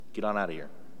Get on out of here.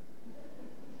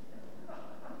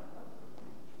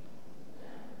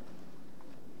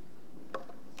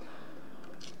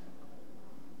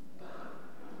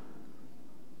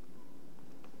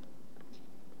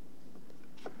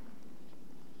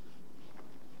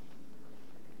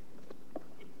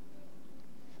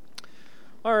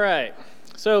 All right,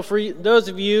 so for those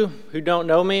of you who don't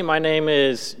know me, my name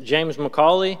is James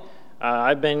McCauley.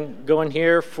 I've been going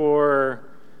here for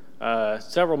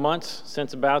several months,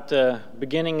 since about the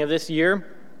beginning of this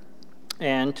year.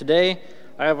 And today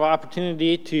I have an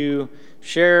opportunity to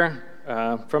share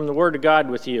from the Word of God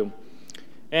with you.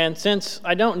 And since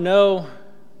I don't know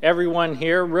everyone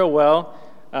here real well,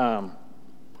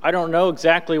 I don't know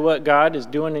exactly what God is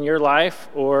doing in your life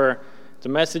or the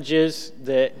messages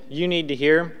that you need to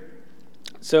hear.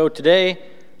 So today,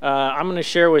 I'm going to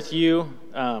share with you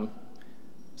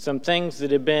some things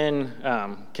that have been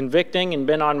convicting and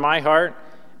been on my heart,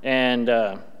 and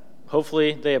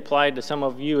hopefully they apply to some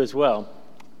of you as well.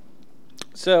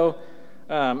 So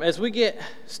as we get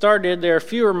started, there are a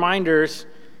few reminders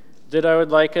that I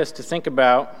would like us to think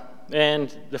about.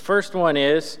 And the first one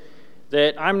is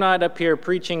that I'm not up here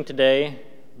preaching today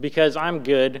because I'm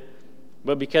good,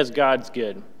 but because God's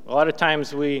good. A lot of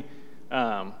times we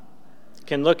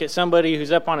can look at somebody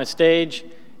who's up on a stage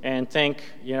and think,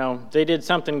 they did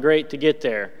something great to get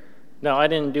there. No, I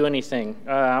didn't do anything.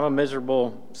 I'm a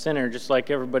miserable sinner just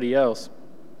like everybody else.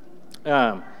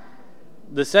 The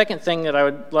second thing that I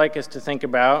would like us to think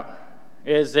about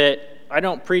is that I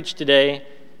don't preach today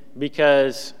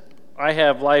because I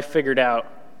have life figured out.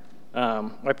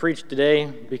 I preach today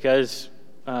because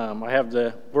I have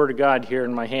the Word of God here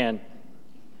in my hand.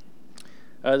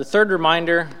 The third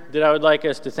reminder that I would like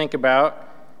us to think about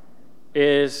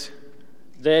is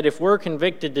that if we're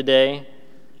convicted today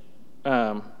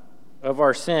of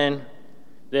our sin,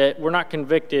 that you're not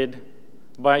convicted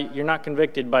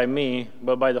by me,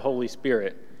 but by the Holy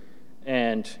Spirit.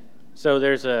 And so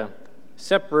there's a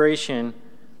separation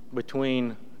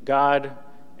between God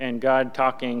and God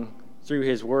talking through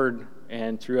His Word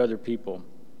and through other people.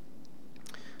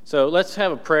 So let's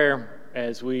have a prayer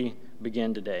as we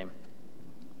begin today.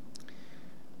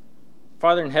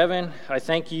 Father in heaven, I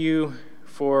thank you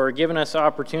for giving us the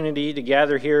opportunity to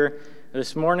gather here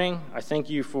this morning. I thank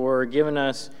you for giving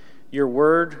us your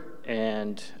word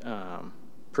and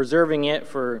preserving it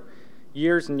for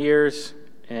years and years,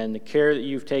 and the care that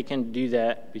you've taken to do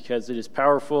that, because it is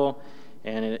powerful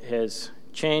and it has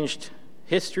changed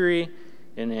history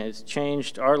and it has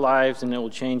changed our lives, and it will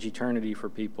change eternity for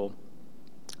people.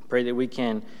 Pray that we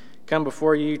can come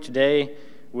before you today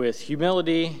with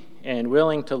humility and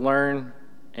willing to learn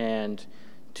and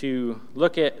to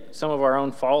look at some of our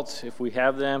own faults if we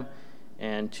have them,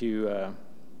 and to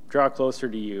draw closer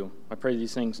to you. I pray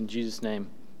these things in Jesus' name.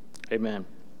 Amen.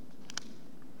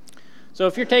 So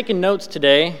if you're taking notes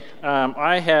today,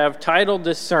 I have titled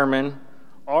this sermon,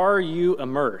 Are You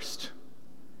Immersed?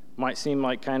 Might seem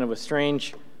like kind of a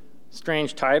strange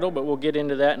title, but we'll get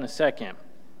into that in a second.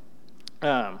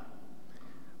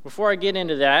 Before I get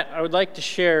into that, I would like to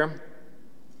share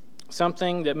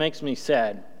something that makes me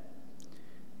sad.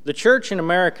 The church in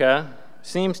America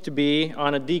seems to be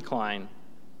on a decline.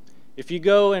 If you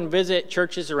go and visit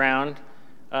churches around,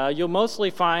 you'll mostly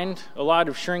find a lot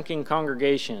of shrinking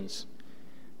congregations.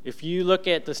 If you look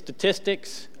at the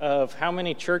statistics of how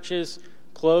many churches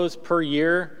close per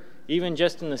year, even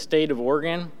just in the state of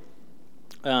Oregon,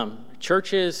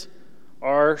 churches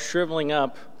are shriveling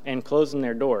up and closing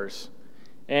their doors.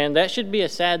 And that should be a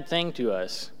sad thing to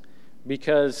us,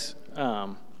 because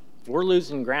we're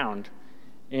losing ground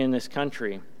in this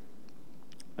country.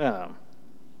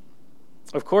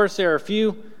 Of course, there are a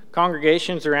few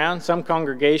congregations around. Some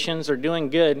congregations are doing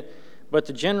good, but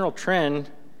the general trend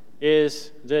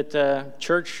is that the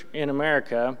church in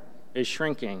America is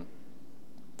shrinking.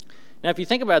 Now, if you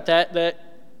think about that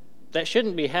that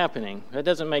shouldn't be happening. That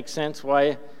doesn't make sense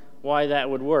why that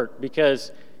would work,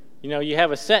 because you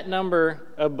have a set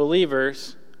number of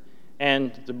believers,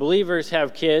 and the believers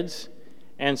have kids,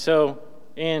 and so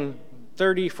in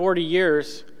 30, 40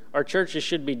 years, our churches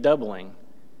should be doubling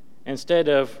instead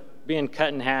of being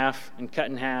cut in half and cut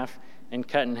in half and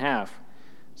cut in half.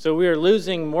 So we are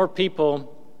losing more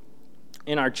people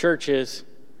in our churches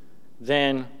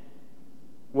than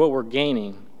what we're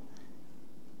gaining.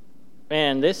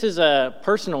 And this is a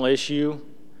personal issue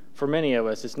for many of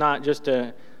us. It's not just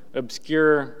an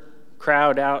obscure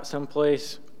crowd out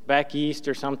someplace back east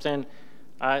or something.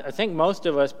 I think most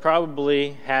of us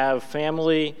probably have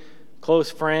family,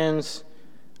 close friends,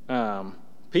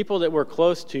 people that we're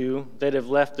close to that have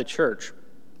left the church.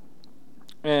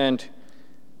 And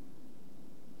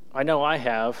I know I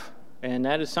have, and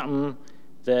that is something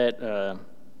that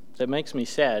makes me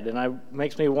sad, and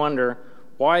makes me wonder,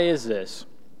 why is this?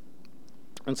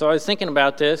 And so I was thinking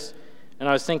about this, and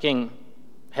I was thinking,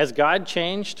 has God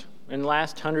changed in the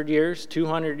last 100 years,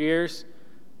 200 years,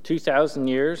 2,000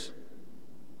 years?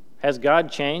 Has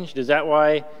God changed? Is that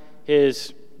why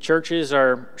his churches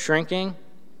are shrinking?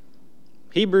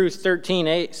 Hebrews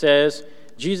 13:8 says,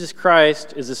 Jesus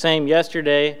Christ is the same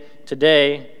yesterday,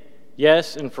 today,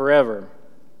 yes, and forever.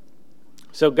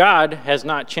 So God has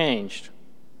not changed.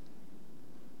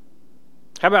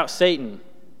 How about Satan?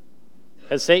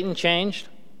 Has Satan changed?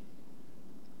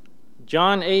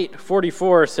 John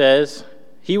 8:44 says,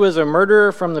 he was a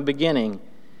murderer from the beginning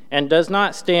and does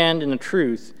not stand in the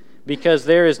truth because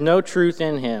there is no truth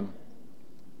in him.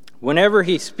 Whenever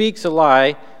he speaks a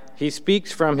lie, he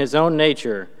speaks from his own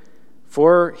nature,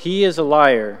 for he is a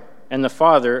liar and the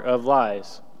father of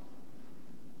lies.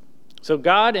 So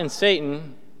God and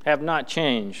Satan have not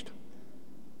changed.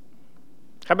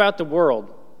 How about the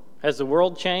world? Has the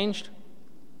world changed?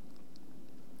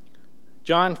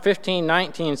 John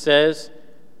 15:19 says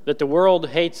that the world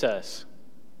hates us.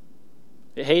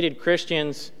 It hated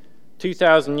Christians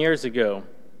 2,000 years ago.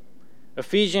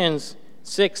 Ephesians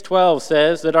 6:12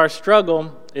 says that our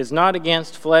struggle is not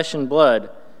against flesh and blood,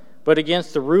 but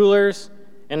against the rulers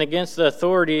and against the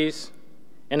authorities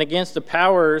and against the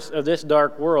powers of this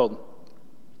dark world.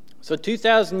 So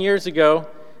 2,000 years ago,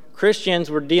 Christians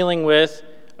were dealing with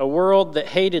a world that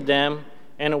hated them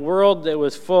and a world that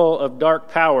was full of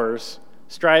dark powers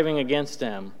striving against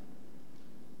them.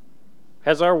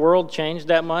 Has our world changed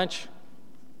that much?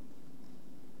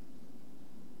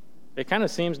 It kind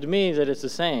of seems to me that it's the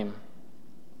same.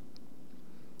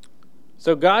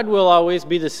 So God will always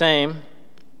be the same.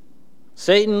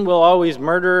 Satan will always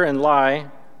murder and lie.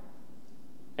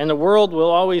 And the world will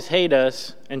always hate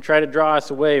us and try to draw us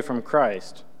away from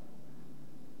Christ.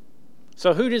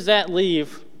 So who does that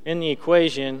leave in the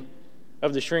equation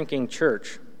of the shrinking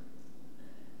church?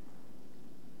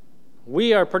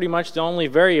 We are pretty much the only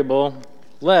variable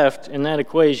left in that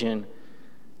equation,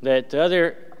 that the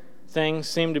other things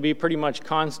seem to be pretty much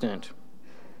constant.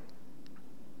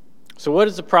 So what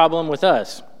is the problem with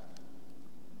us?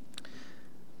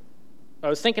 I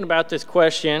was thinking about this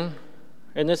question,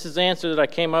 and this is the answer that I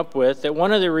came up with, that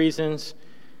one of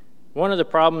the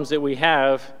problems that we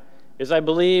have is I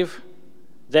believe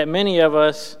that many of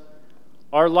us,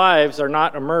 our lives are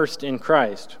not immersed in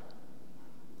Christ.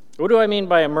 What do I mean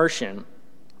by immersion?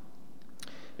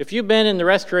 If you've been in the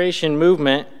Restoration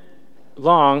movement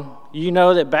long, you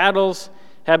know that battles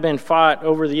have been fought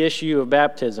over the issue of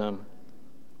baptism.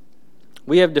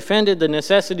 We have defended the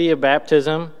necessity of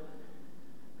baptism.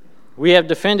 We have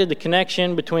defended the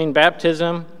connection between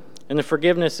baptism and the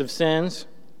forgiveness of sins.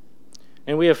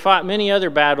 And we have fought many other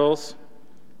battles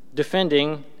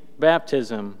defending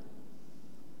baptism.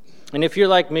 And if you're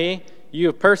like me, you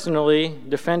have personally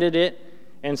defended it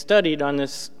and studied on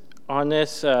this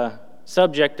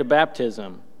subject of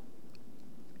baptism.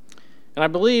 And I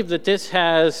believe that this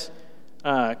has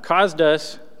caused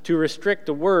us to restrict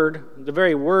the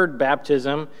very word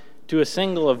baptism, to a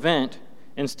single event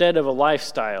instead of a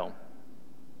lifestyle.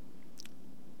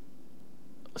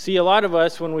 See, a lot of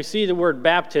us, when we see the word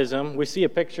baptism, we see a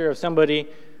picture of somebody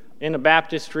in a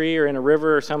baptistry or in a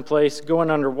river or someplace going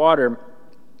underwater,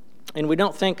 and we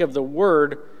don't think of the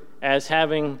word as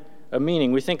having a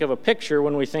meaning. We think of a picture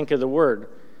when we think of the word.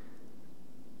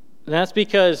 And that's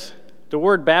because the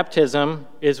word baptism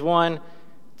is one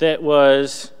that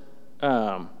was,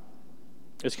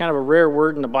 it's kind of a rare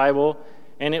word in the Bible,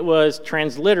 and it was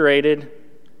transliterated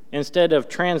instead of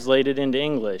translated into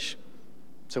English.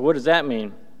 So what does that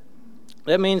mean?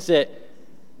 That means that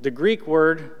the Greek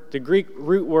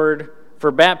root word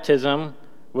for baptism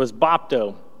was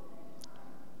bapto,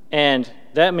 and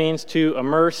that means to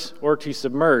immerse or to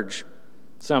submerge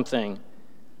something.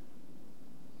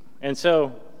 And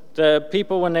so the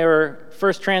people, when they were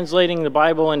first translating the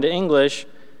Bible into English,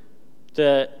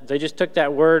 they just took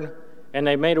that word and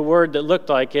they made a word that looked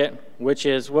like it, which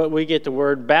is what we get the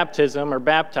word baptism or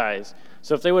baptize.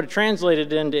 So if they would have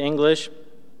translated it into English,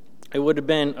 it would have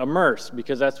been immerse,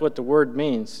 because that's what the word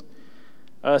means.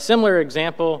 A similar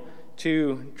example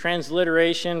to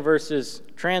transliteration versus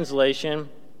translation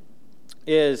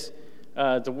is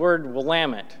the word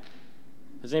Willamette.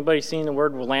 Has anybody seen the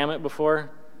word Willamette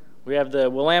before? We have the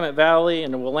Willamette Valley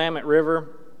and the Willamette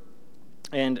River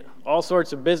and all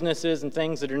sorts of businesses and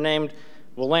things that are named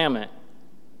Willamette.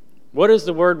 What does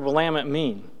the word Willamette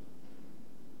mean?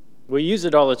 We use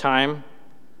it all the time,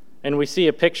 and we see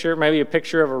a picture, maybe a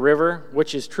picture of a river,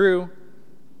 which is true,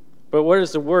 but what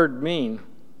does the word mean?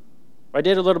 I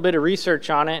did a little bit of research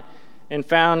on it and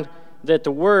found that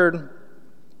the word,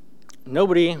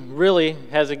 nobody really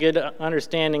has a good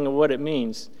understanding of what it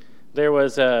means. There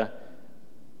was a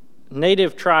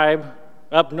native tribe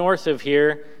up north of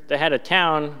here that had a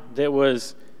town that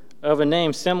was of a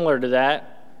name similar to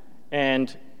that,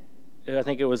 and I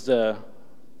think it was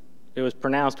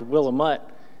pronounced Willamette,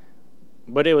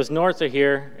 but it was north of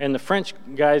here, and the French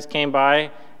guys came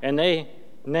by, and they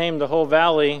named the whole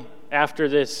valley after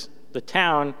the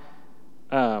town.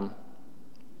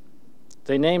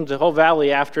 They named the whole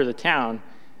valley after the town,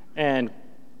 and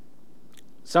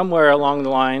somewhere along the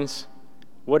lines,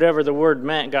 whatever the word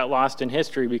meant got lost in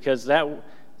history, because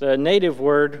the native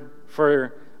word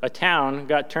for a town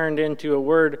got turned into a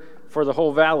word for the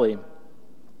whole valley.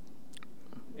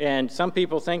 And some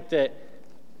people think that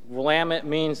Willamette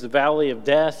means the valley of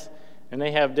death, and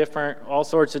they have all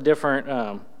sorts of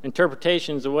different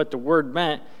interpretations of what the word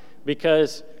meant,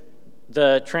 because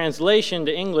the translation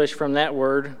to English from that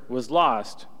word was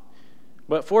lost.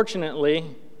 But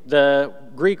fortunately, the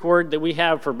Greek word that we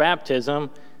have for baptism,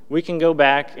 we can go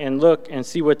back and look and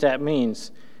see what that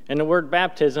means. And the word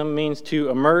baptism means to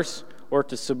immerse or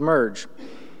to submerge.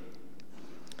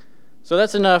 So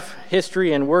that's enough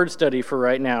history and word study for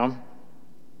right now.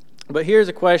 But here's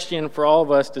a question for all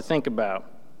of us to think about.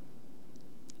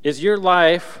 Is your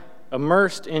life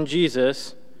immersed in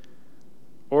Jesus,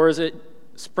 or is it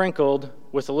sprinkled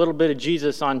with a little bit of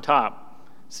Jesus on top?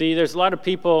 See, there's a lot of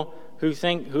people who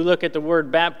look at the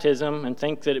word baptism and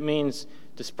think that it means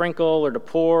to sprinkle or to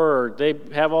pour, or they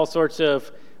have all sorts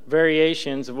of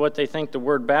variations of what they think the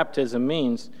word baptism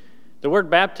means. The word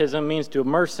baptism means to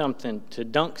immerse something, to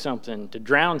dunk something, to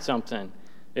drown something.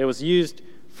 It was used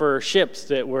for ships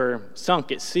that were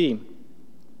sunk at sea.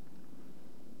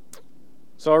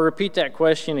 So I'll repeat that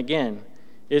question again.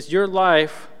 Is your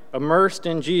life immersed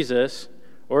in Jesus,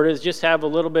 or does it just have a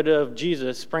little bit of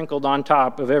Jesus sprinkled on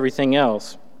top of everything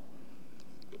else?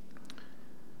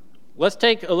 Let's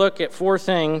take a look at 4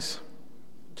 things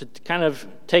to kind of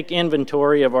take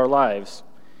inventory of our lives.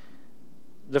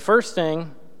 The first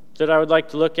thing that I would like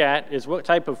to look at is what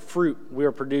type of fruit we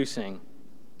are producing.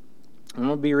 I'm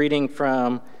going to be reading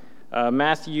from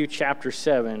Matthew chapter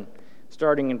 7,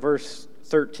 starting in verse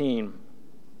 13.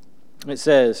 It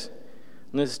says,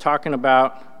 and this is talking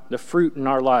about the fruit in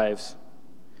our lives.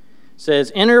 It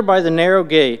says, "Enter by the narrow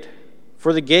gate,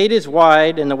 for the gate is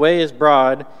wide and the way is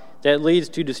broad that leads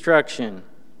to destruction,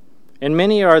 and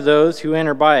many are those who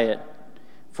enter by it.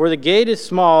 For the gate is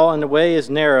small and the way is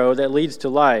narrow that leads to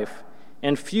life,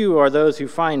 and few are those who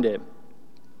find it.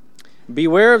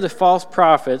 Beware of the false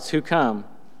prophets who come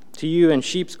to you in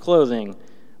sheep's clothing,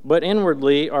 but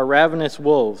inwardly are ravenous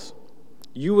wolves.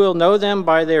 You will know them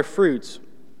by their fruits.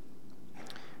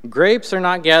 Grapes are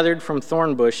not gathered from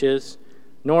thorn bushes,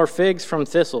 nor figs from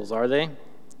thistles, are they?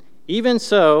 Even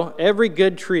so, every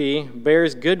good tree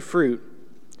bears good fruit,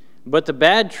 but the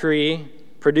bad tree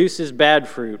produces bad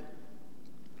fruit.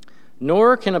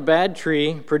 Nor can a bad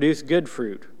tree produce good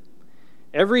fruit.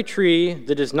 Every tree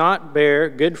that does not bear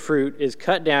good fruit is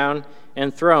cut down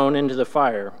and thrown into the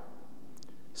fire.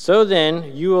 So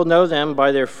then, you will know them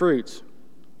by their fruits.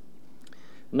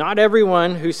 Not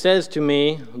everyone who says to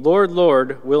me, 'Lord,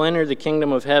 Lord,' will enter the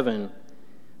kingdom of heaven,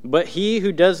 but he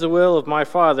who does the will of my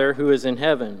Father who is in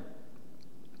heaven.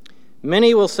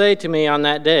 Many will say to me on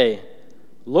that day,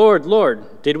 'Lord,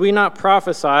 Lord, did we not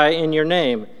prophesy in your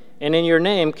name, and in your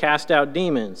name cast out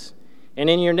demons, and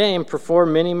in your name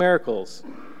perform many miracles?'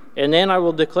 And then I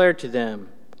will declare to them,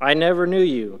 'I never knew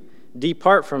you.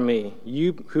 Depart from me,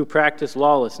 you who practice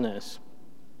lawlessness.'"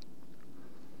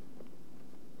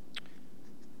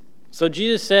 So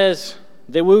Jesus says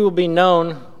that we will be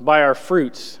known by our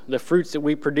fruits, the fruits that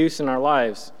we produce in our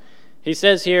lives. He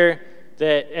says here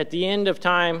that at the end of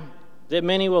time, that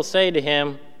many will say to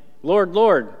him, "Lord,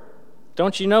 Lord,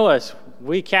 don't you know us?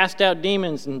 We cast out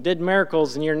demons and did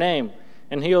miracles in your name."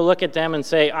 And he'll look at them and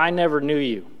say, "I never knew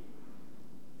you."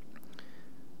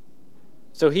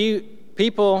 So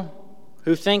people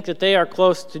who think that they are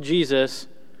close to Jesus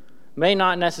may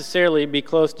not necessarily be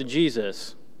close to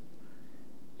Jesus.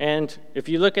 And if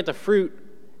you look at the fruit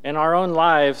in our own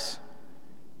lives,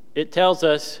 it tells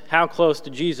us how close to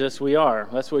Jesus we are.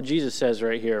 That's what Jesus says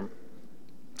right here.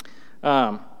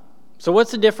 So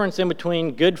what's the difference in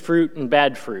between good fruit and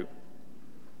bad fruit?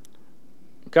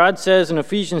 God says in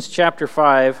Ephesians chapter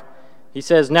 5, he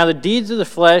says, "Now the deeds of the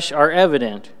flesh are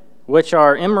evident, which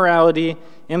are immorality,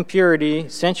 impurity,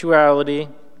 sensuality,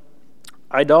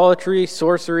 idolatry,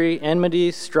 sorcery,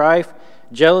 enmity, strife,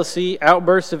 jealousy,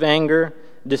 outbursts of anger,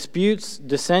 disputes,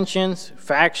 dissensions,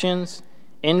 factions,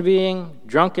 envying,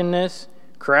 drunkenness,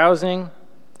 carousing,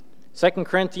 2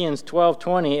 Corinthians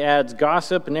 12:20 adds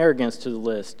gossip and arrogance to the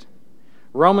list.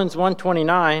 Romans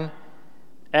 1:29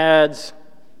 adds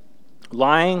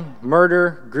lying,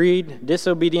 murder, greed,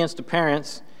 disobedience to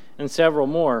parents, and several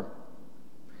more.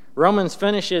 Romans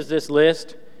finishes this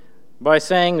list by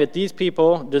saying that these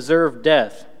people deserve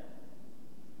death.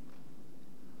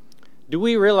 Do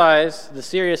we realize the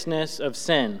seriousness of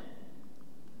sin?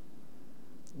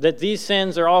 That these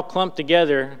sins are all clumped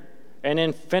together and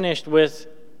then finished with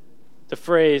the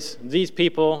phrase, these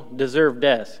people deserve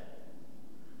death.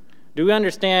 Do we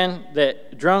understand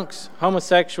that drunks,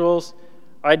 homosexuals,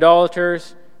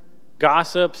 idolaters,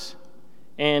 gossips,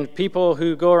 and people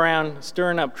who go around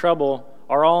stirring up trouble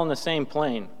are all in the same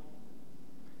plane?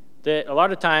 That a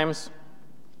lot of times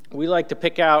we like to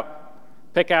pick out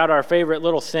our favorite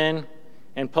little sin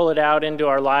and pull it out into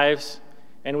our lives,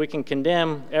 and we can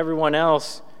condemn everyone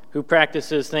else who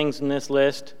practices things in this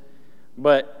list,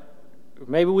 but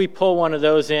maybe we pull one of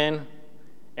those in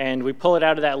and we pull it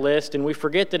out of that list and we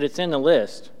forget that it's in the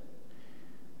list.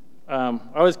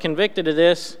 I was convicted of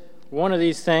this, one of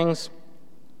these things,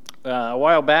 a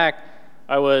while back.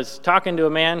 I was talking to a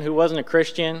man who wasn't a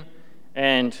Christian,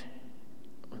 and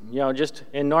just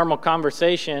in normal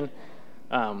conversation,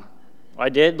 I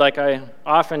did, like I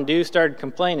often do, started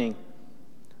complaining.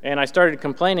 And I started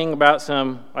complaining about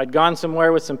I'd gone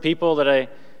somewhere with some people that I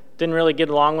didn't really get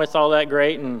along with all that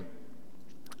great, and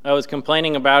I was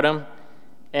complaining about them.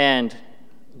 And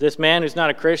this man who's not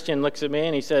a Christian looks at me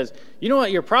and he says, "You know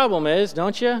what your problem is,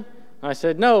 don't you?" And I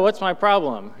said, "No, what's my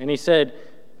problem?" And he said,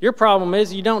 "Your problem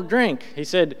is you don't drink." He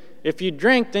said, "If you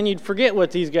drink, then you'd forget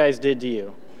what these guys did to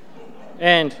you."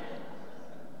 And,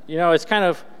 it's kind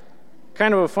of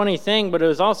a funny thing, but it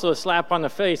was also a slap on the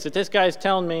face that this guy's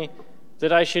telling me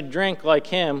that I should drink like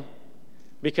him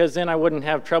because then I wouldn't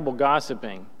have trouble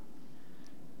gossiping.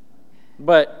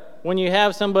 But when you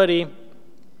have somebody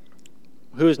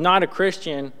who's not a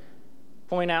Christian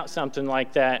point out something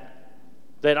like that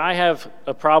I have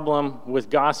a problem with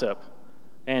gossip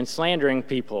and slandering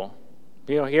people.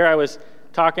 Here I was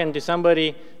talking to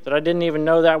somebody that I didn't even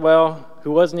know that well,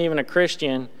 who wasn't even a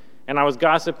Christian, and I was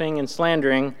gossiping and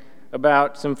slandering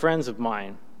about some friends of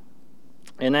mine.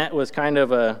 And that was kind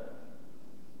of a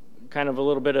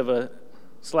little bit of a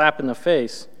slap in the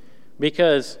face,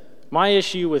 because my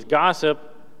issue with gossip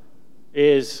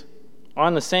is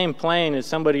on the same plane as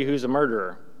somebody who's a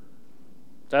murderer.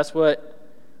 That's what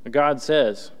God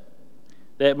says.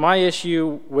 That my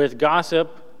issue with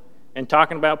gossip and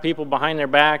talking about people behind their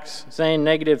backs, saying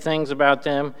negative things about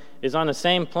them, is on the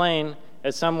same plane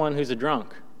as someone who's a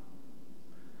drunk.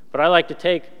 But I like to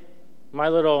take my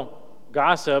little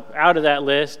gossip out of that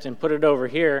list and put it over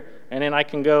here, and then I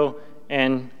can go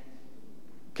and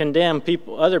condemn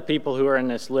other people who are in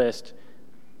this list.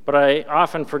 But I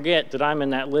often forget that I'm in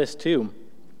that list too.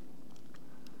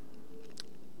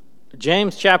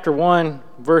 James chapter 1,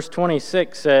 verse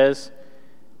 26 says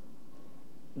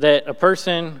that a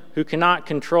person who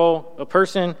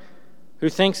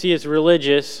thinks he is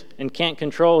religious and can't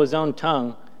control his own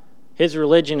tongue, his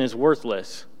religion is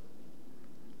worthless.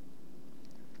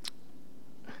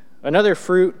 Another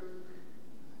fruit,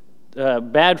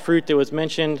 bad fruit that was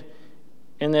mentioned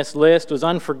in this list was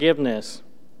unforgiveness.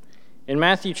 In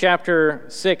Matthew chapter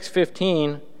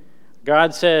 6:15,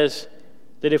 God says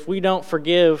that if we don't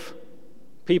forgive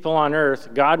people on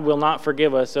earth, God will not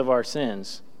forgive us of our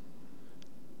sins.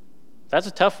 That's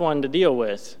a tough one to deal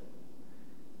with,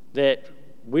 that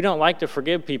we don't like to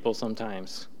forgive people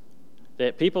sometimes,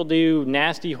 that people do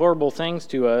nasty, horrible things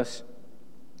to us,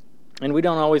 and we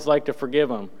don't always like to forgive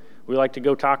them. We like to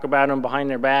go talk about them behind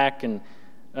their back and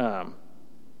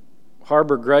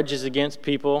harbor grudges against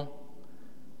people.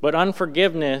 But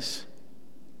unforgiveness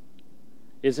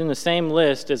is in the same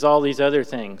list as all these other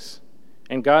things.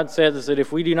 And God says that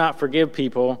if we do not forgive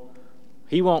people,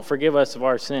 He won't forgive us of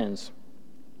our sins.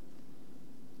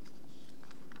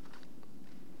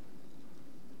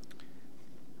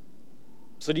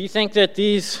 So do you think that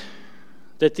these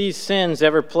sins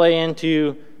ever play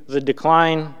into the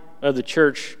decline of the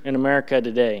church in America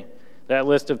today? That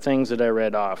list of things that I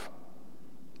read off.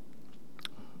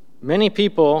 Many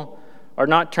people are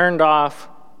not turned off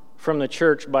from the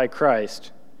church by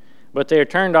Christ, but they are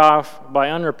turned off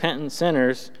by unrepentant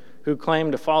sinners who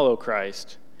claim to follow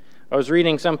Christ. I was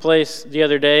reading someplace the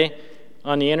other day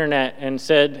on the internet and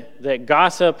said that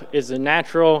gossip is the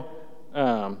natural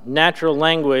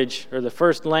language, or the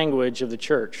first language of the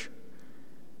church.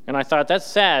 And I thought, that's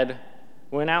sad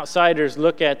when outsiders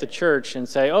look at the church and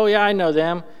say, "Oh yeah, I know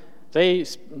them. They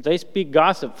speak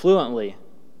gossip fluently."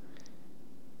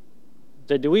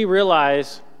 Do we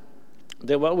realize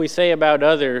that what we say about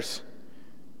others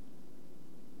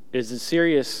is a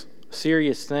serious,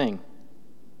 serious thing.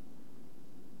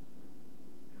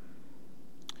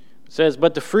 It says,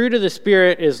 "But the fruit of the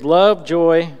Spirit is love,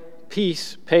 joy,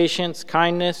 peace, patience,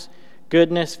 kindness,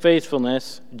 goodness,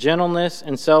 faithfulness, gentleness,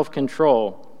 and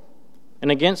self-control.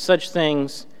 And against such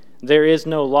things there is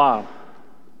no law."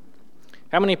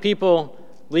 How many people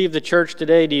leave the church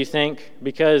today, do you think,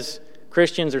 because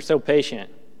Christians are so patient?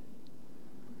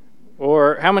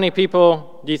 Or how many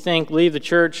people do you think leave the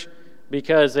church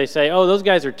because they say, "Oh, those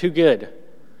guys are too good.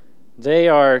 They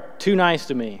are too nice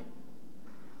to me.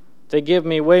 They give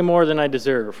me way more than I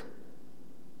deserve"?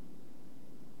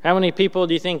 How many people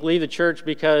do you think leave the church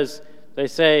because they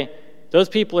say, "Those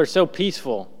people are so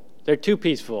peaceful. They're too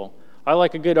peaceful. I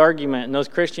like a good argument, and those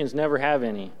Christians never have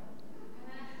any"?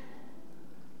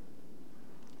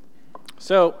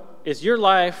 So, is your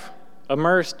life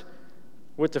immersed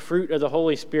with the fruit of the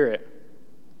Holy Spirit?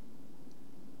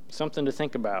 Something to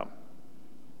think about.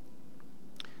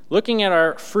 Looking at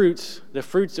our fruits, the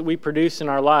fruits that we produce in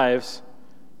our lives,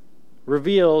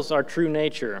 reveals our true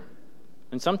nature.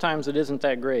 And sometimes it isn't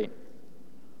that great.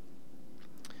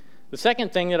 The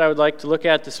second thing that I would like to look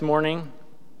at this morning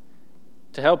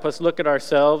to help us look at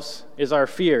ourselves is our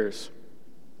fears.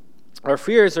 Our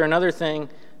fears are another thing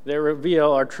that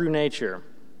reveal our true nature.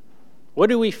 What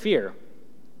do we fear?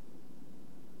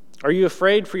 Are you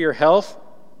afraid for your health?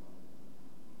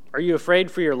 Are you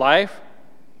afraid for your life?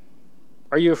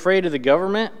 Are you afraid of the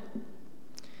government?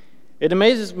 It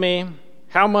amazes me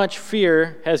how much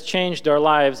fear has changed our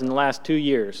lives in the last 2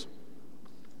 years.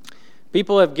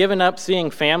 People have given up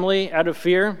seeing family out of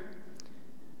fear.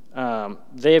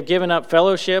 They have given up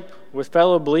fellowship with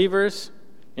fellow believers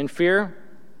in fear.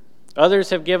 Others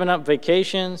have given up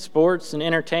vacation, sports, and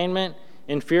entertainment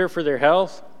in fear for their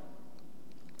health.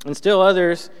 And still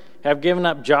others have given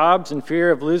up jobs in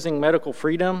fear of losing medical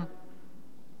freedom.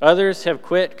 Others have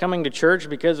quit coming to church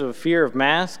because of a fear of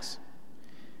masks.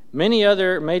 Many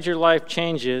other major life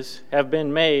changes have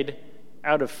been made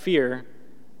out of fear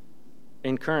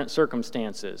in current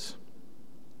circumstances.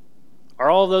 Are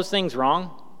all of those things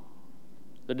wrong?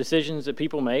 The decisions that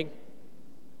people make?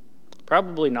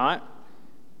 Probably not.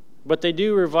 But they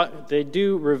do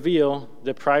reveal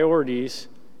the priorities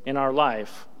in our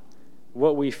life,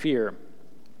 what we fear.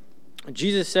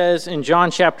 Jesus says in John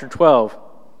chapter 12,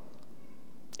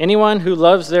 "Anyone who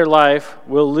loves their life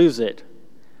will lose it,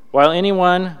 while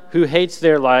anyone who hates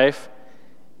their life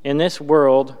in this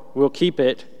world will keep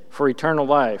it for eternal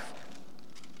life."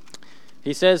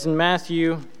 He says in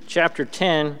Matthew chapter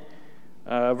 10,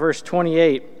 verse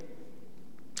 28,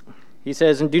 he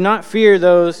says, "And do not fear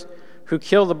those who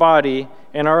kill the body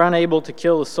and are unable to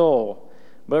kill the soul,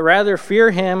 but rather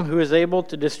fear him who is able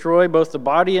to destroy both the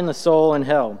body and the soul in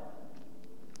hell.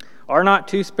 Are not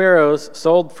 2 sparrows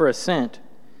sold for a cent?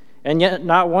 And yet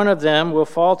not one of them will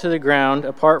fall to the ground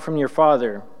apart from your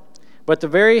Father. But the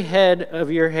very hairs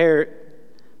of your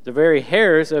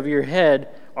head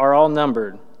are all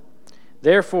numbered.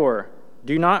 Therefore,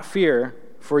 do not fear,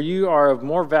 for you are of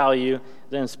more value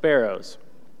than sparrows."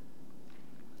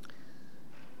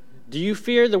 Do you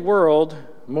fear the world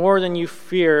more than you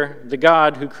fear the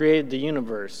God who created the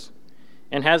universe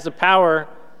and has the power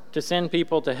to send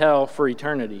people to hell for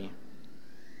eternity?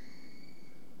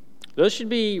 Those should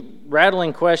be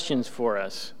rattling questions for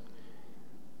us.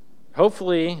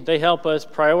 Hopefully, they help us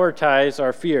prioritize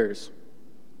our fears.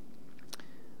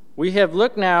 We have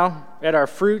looked now at our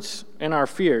fruits and our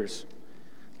fears.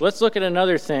 Let's look at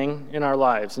another thing in our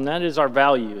lives, and that is our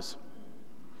values.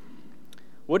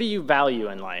 What do you value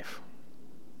in life?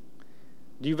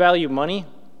 Do you value money?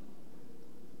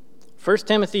 1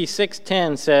 Timothy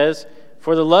 6:10 says,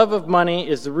 "For the love of money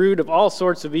is the root of all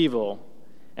sorts of evil,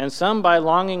 and some by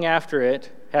longing after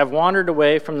it have wandered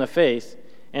away from the faith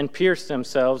and pierced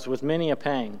themselves with many a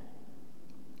pang."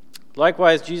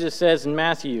 Likewise, Jesus says in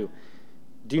Matthew,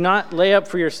 "Do not lay up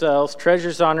for yourselves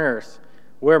treasures on earth,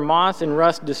 where moth and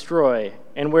rust destroy,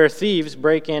 and where thieves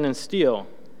break in and steal.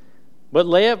 But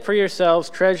lay up for yourselves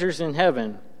treasures in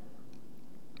heaven,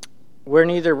 where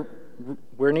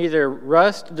neither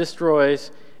rust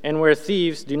destroys, and where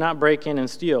thieves do not break in and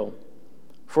steal.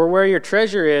 For where your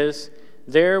treasure is,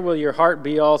 there will your heart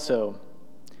be also.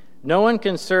 No one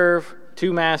can serve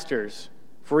 2 masters,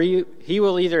 for he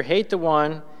will either hate the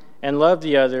one and love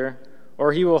the other,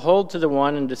 or he will hold to the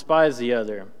one and despise the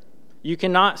other. You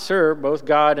cannot serve both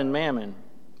God and mammon."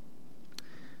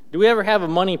 Do we ever have a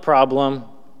money problem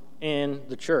in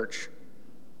the church?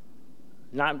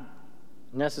 Not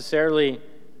necessarily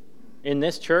in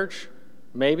this church,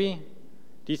 maybe.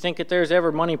 Do you think that there's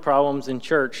ever money problems in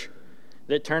church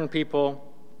that turn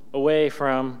people away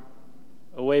from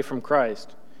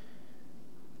Christ?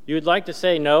 You would like to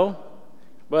say no,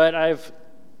 but I've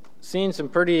seen some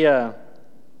pretty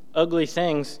ugly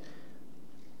things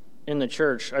in the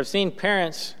church. I've seen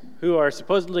parents who are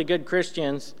supposedly good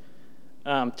Christians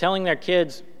telling their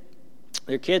kids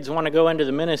want to go into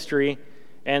the ministry,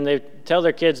 and they tell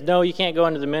their kids, no, you can't go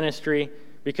into the ministry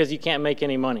because you can't make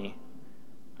any money.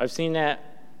 I've seen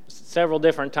that several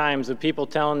different times of people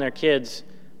telling their kids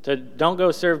to don't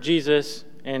go serve Jesus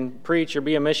and preach or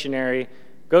be a missionary,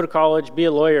 go to college, be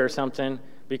a lawyer or something,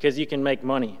 because you can make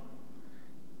money.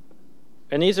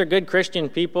 And these are good Christian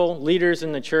people, leaders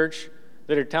in the church,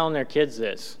 that are telling their kids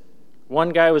this. One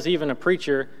guy was even a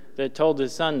preacher that told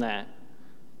his son that.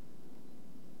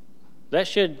 That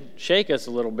should shake us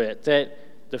a little bit, that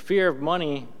the fear of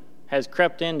money has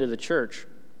crept into the church.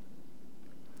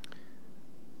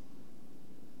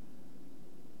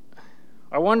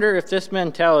 I wonder if this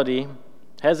mentality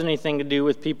has anything to do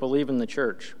with people leaving the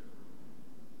church.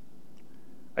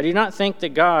 I do not think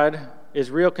that God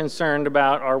is real concerned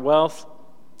about our wealth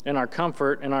and our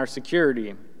comfort and our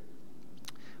security,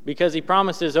 because he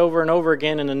promises over and over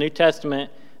again in the New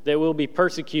Testament that we'll be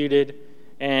persecuted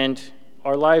and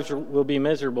our lives will be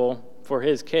miserable for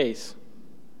his case.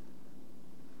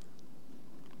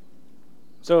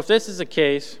 So if this is the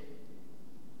case,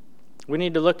 we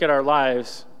need to look at our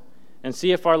lives and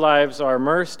see if our lives are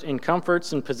immersed in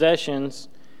comforts and possessions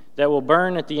that will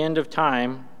burn at the end of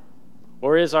time,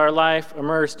 or is our life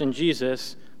immersed in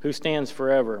Jesus, who stands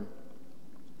forever?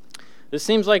 This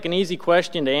seems like an easy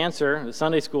question to answer. The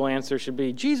Sunday school answer should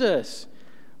be Jesus.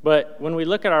 But when we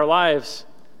look at our lives,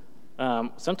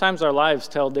 sometimes our lives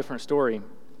tell a different story.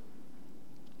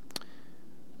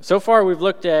 So far, we've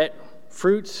looked at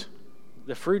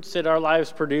the fruits that our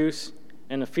lives produce,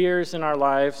 and the fears in our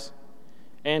lives,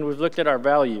 and we've looked at our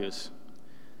values.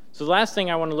 So the last thing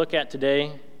I want to look at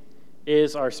today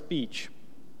is our speech.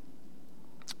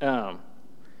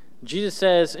 Jesus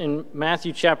says in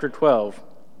Matthew chapter 12,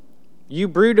 "You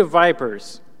brood of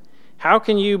vipers, how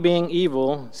can you, being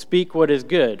evil, speak what is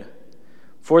good?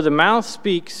 For the mouth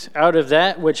speaks out of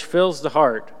that which fills the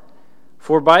heart.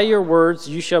 For by your words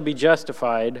you shall be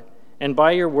justified, and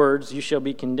by your words you shall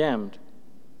be condemned."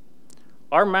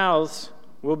 Our mouths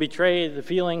will betray the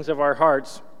feelings of our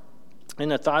hearts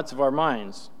and the thoughts of our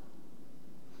minds.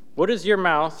 What does your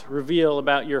mouth reveal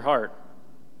about your heart?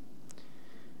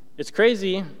 It's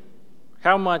crazy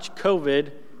how much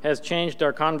COVID has changed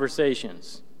our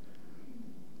conversations.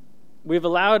 We've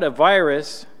allowed a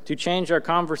virus to change our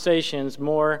conversations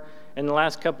more in the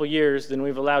last couple years than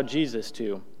we've allowed Jesus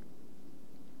to.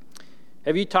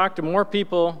 Have you talked to more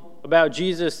people about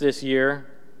Jesus this year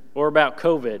or about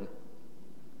COVID?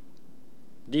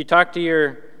 Do you talk to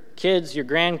your kids, your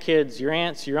grandkids, your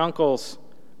aunts, your uncles?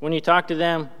 When you talk to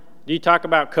them, do you talk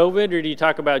about COVID or do you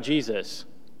talk about Jesus?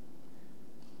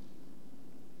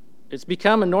 It's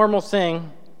become a normal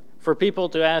thing for people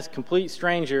to ask complete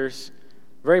strangers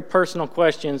very personal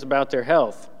questions about their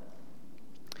health.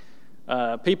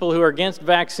 People who are against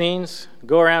vaccines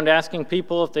go around asking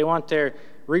people if they want their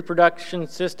reproduction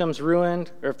systems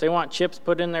ruined or if they want chips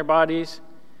put in their bodies.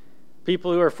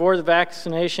 People who are for the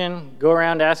vaccination go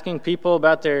around asking people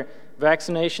about their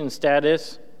vaccination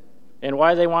status and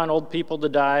why they want old people to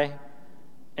die,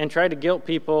 and try to guilt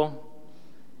people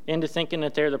into thinking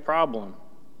that they're the problem.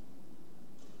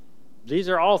 These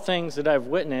are all things that I've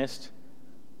witnessed,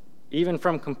 even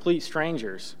from complete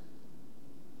strangers.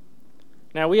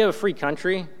 Now, we have a free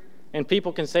country, and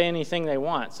people can say anything they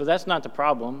want, so that's not the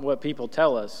problem, what people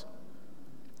tell us.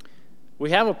 We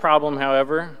have a problem,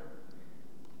 however,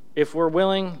 if we're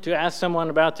willing to ask someone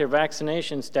about their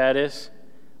vaccination status,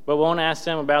 but won't ask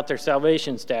them about their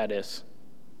salvation status.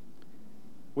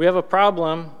 We have a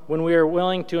problem when we are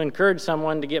willing to encourage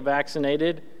someone to get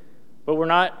vaccinated, but we're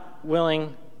not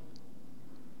willing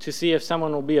to see if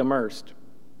someone will be immersed.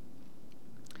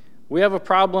 We have a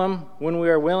problem when we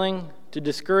are willing to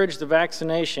discourage the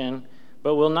vaccination,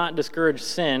 but will not discourage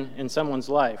sin in someone's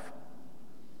life.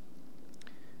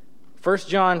 1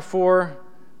 John 4,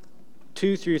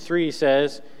 2-3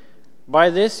 says, "By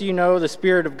this you know the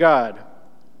Spirit of God.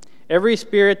 Every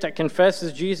spirit that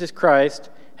confesses Jesus Christ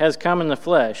has come in the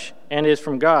flesh and is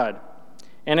from God.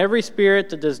 And every spirit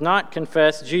that does not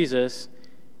confess Jesus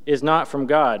is not from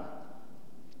God."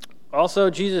 Also,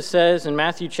 Jesus says in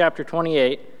Matthew chapter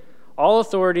 28, "All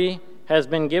authority has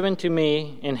been given to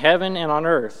me in heaven and on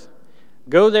earth.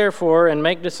 Go therefore and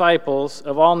make disciples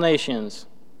of all nations,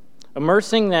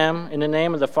 immersing them in the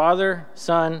name of the Father,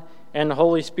 Son, and the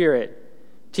Holy Spirit,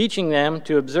 teaching them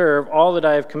to observe all that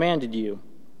I have commanded you.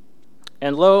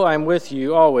 And lo, I am with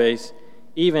you always,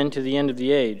 even to the end of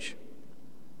the age."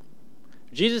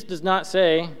 Jesus does not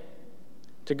say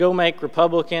to go make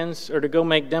Republicans or to go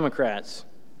make Democrats.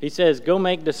 He says, go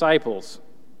make disciples.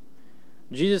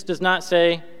 Jesus does not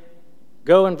say,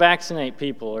 go and vaccinate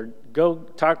people or go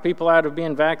talk people out of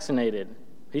being vaccinated.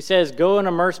 He says, go and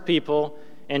immerse people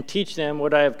and teach them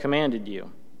what I have commanded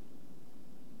you.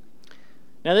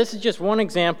 Now, this is just one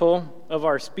example of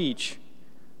our speech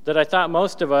that I thought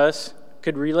most of us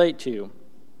could relate to.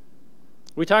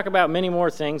 We talk about many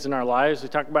more things in our lives. We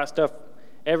talk about stuff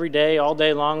every day, all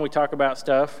day long. We talk about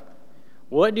stuff.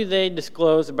 What do they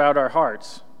disclose about our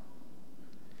hearts?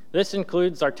 This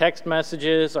includes our text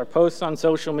messages, our posts on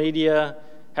social media,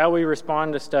 how we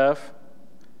respond to stuff.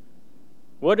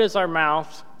 What is our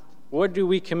mouth? What do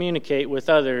we communicate with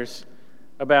others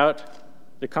about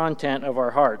the content of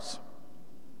our hearts?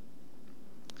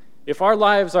 If our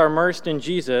lives are immersed in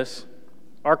Jesus,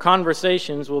 our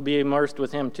conversations will be immersed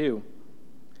with him too.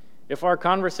 If our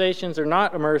conversations are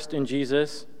not immersed in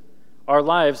Jesus, our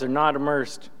lives are not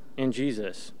immersed in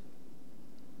Jesus.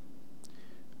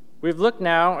 We've looked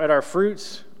now at our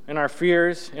fruits and our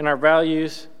fears and our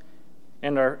values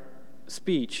and our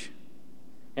speech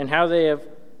and how they have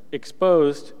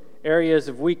exposed areas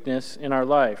of weakness in our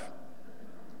life.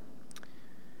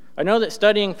 I know that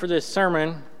studying for this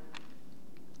sermon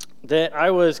that I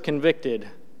was convicted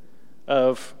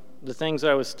of the things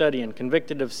I was studying,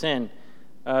 convicted of sin.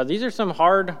 These are some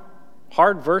hard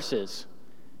verses,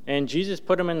 and Jesus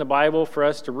put them in the Bible for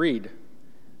us to read.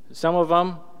 Some of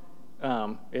them,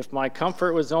 if my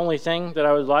comfort was the only thing that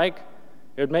I would like,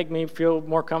 it would make me feel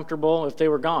more comfortable if they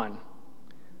were gone.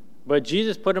 But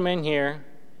Jesus put them in here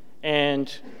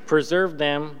and preserved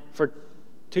them for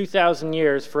 2,000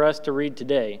 years for us to read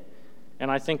today,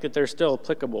 and I think that they're still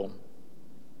applicable.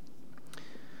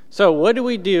 So what do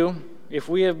we do if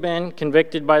we have been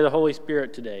convicted by the Holy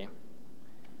Spirit today?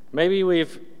 Maybe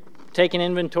we've taken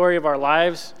inventory of our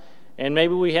lives, and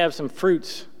maybe we have some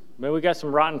fruits. Maybe we got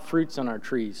some rotten fruits on our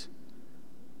trees.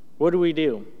 What do we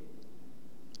do?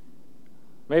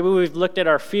 Maybe we've looked at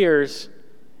our fears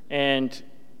and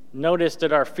noticed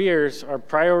that our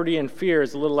priority in fear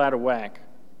is a little out of whack.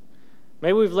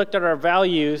 Maybe we've looked at our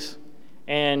values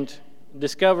and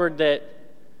discovered that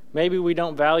maybe we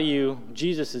don't value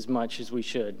Jesus as much as we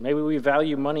should. Maybe we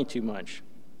value money too much.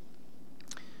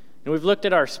 And we've looked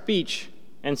at our speech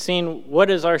and seen what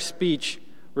does our speech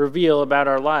reveal about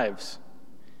our lives.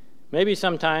 Maybe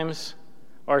sometimes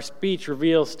our speech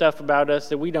reveals stuff about us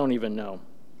that we don't even know.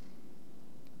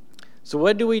 So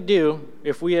what do we do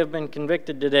if we have been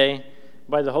convicted today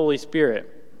by the Holy Spirit?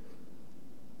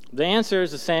 The answer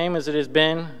is the same as it has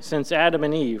been since Adam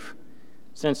and Eve,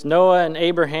 since Noah and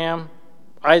Abraham,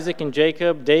 Isaac and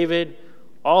Jacob, David,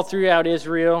 all throughout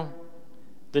Israel,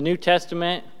 the New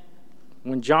Testament.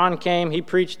 When John came, he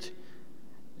preached,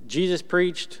 Jesus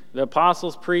preached, the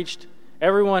apostles preached,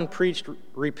 everyone preached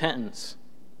repentance.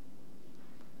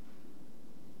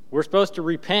 We're supposed to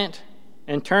repent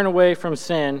and turn away from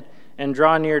sin and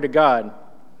draw near to God.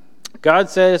 God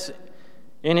says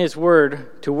in his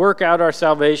word to work out our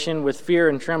salvation with fear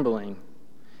and trembling.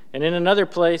 And in another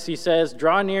place he says,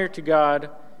 draw near to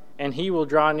God and he will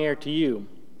draw near to you.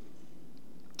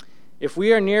 If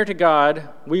we are near to God,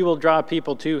 we will draw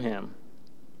people to him.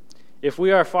 If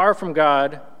we are far from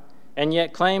God and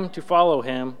yet claim to follow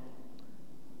him,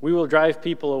 we will drive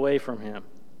people away from him.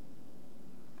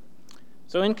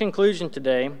 So in conclusion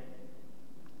today,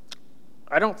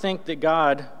 I don't think that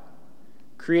God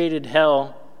created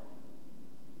hell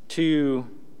to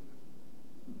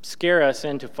scare us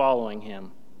into following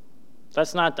him.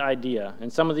 That's not the idea. In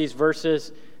some of these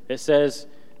verses, it says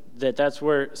that that's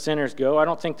where sinners go. I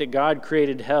don't think that God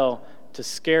created hell to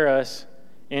scare us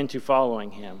into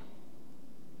following him.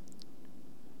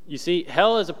 You see,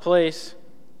 hell is a place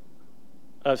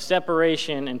of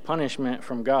separation and punishment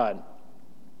from God.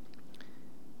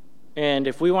 And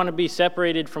if we want to be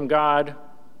separated from God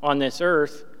on this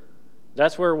earth,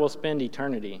 that's where we'll spend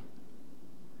eternity.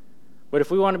 But if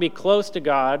we want to be close to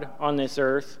God on this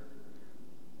earth,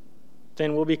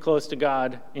 then we'll be close to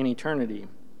God in eternity.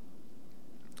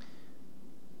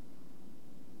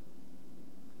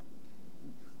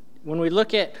 When we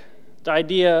look at the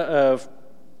idea of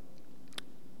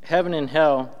heaven and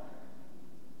hell,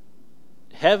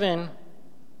 heaven,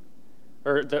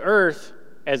 or the earth,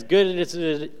 as good as it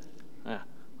is, my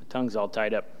tongue's all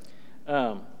tied up.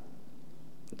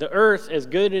 The earth, as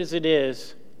good as it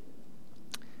is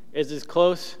as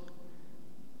close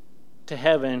to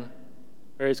heaven,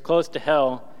 or as close to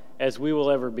hell as we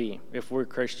will ever be if we're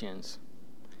Christians.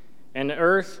 And the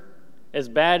earth, as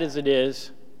bad as it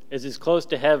is as close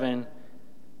to heaven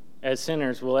as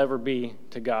sinners will ever be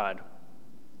to God.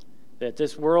 That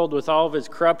this world with all of its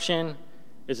corruption,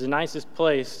 is the nicest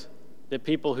place that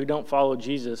people who don't follow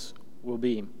Jesus will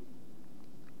be.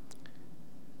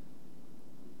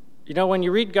 You know, when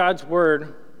you read God's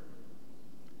word,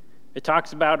 it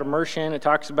talks about immersion, it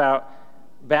talks about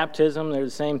baptism, they're the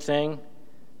same thing.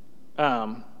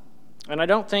 And I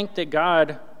don't think that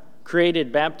God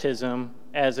created baptism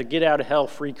as a get-out-of-hell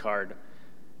free card.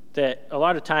 That a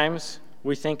lot of times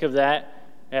we think of that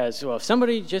as, well, if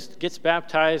somebody just gets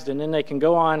baptized and then they can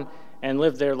go on and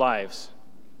live their lives.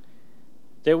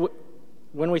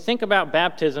 When we think about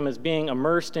baptism as being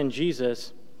immersed in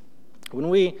Jesus, when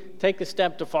we take the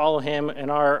step to follow him and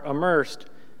are immersed,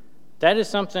 that is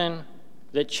something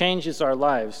that changes our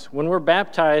lives. When we're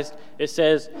baptized, it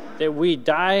says that we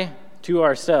die to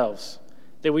ourselves,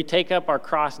 that we take up our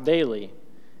cross daily.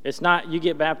 It's not you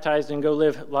get baptized and go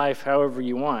live life however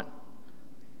you want.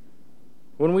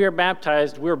 When we are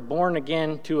baptized, we're born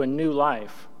again to a new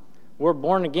life. We're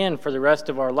born again for the rest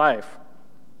of our life.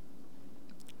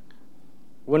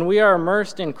 When we are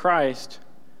immersed in Christ,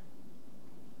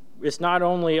 it's not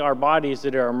only our bodies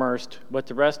that are immersed, but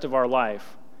the rest of our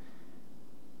life.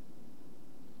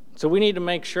 So we need to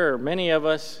make sure, many of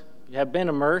us have been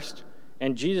immersed,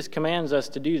 and Jesus commands us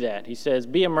to do that. He says,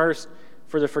 be immersed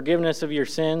for the forgiveness of your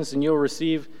sins, and you'll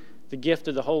receive the gift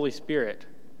of the Holy Spirit.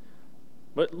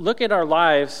 But look at our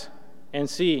lives and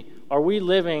see, are we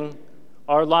living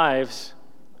our lives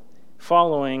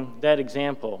following that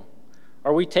example?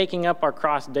 Are we taking up our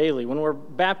cross daily? When we're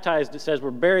baptized, it says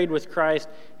we're buried with Christ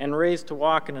and raised to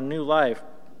walk in a new life.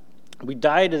 We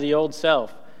die to the old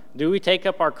self. Do we take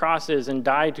up our crosses and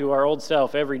die to our old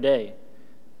self every day?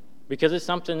 Because it's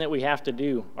something that we have to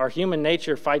do. Our human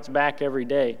nature fights back every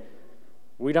day.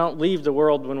 We don't leave the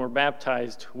world when we're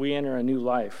baptized. We enter a new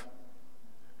life.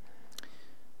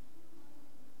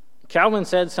 Calvin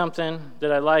said something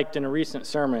that I liked in a recent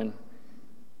sermon.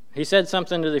 He said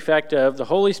something to the effect of, the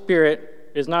Holy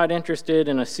Spirit is not interested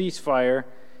in a ceasefire,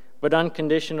 but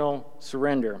unconditional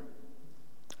surrender.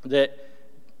 That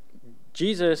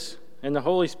Jesus and the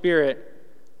Holy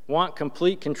Spirit want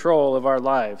complete control of our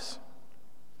lives.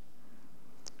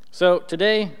 So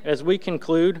today, as we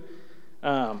conclude,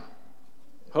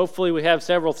 hopefully we have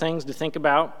several things to think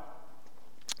about.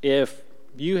 If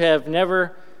you have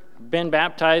never been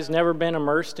baptized, never been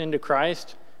immersed into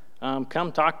Christ,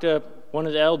 come talk to one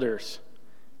of the elders.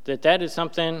 That is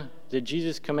something that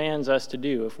Jesus commands us to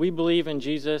do. If we believe in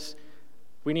Jesus,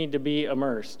 we need to be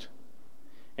immersed.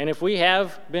 And if we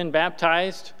have been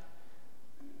baptized,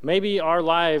 maybe our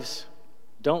lives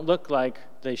don't look like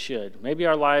they should. Maybe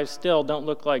our lives still don't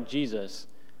look like Jesus.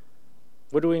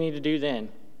 What do we need to do then?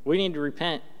 We need to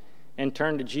repent and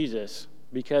turn to Jesus,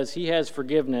 because he has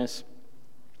forgiveness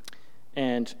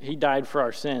and he died for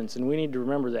our sins, and we need to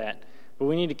remember that. But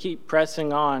we need to keep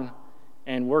pressing on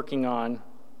and working on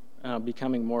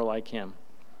becoming more like him.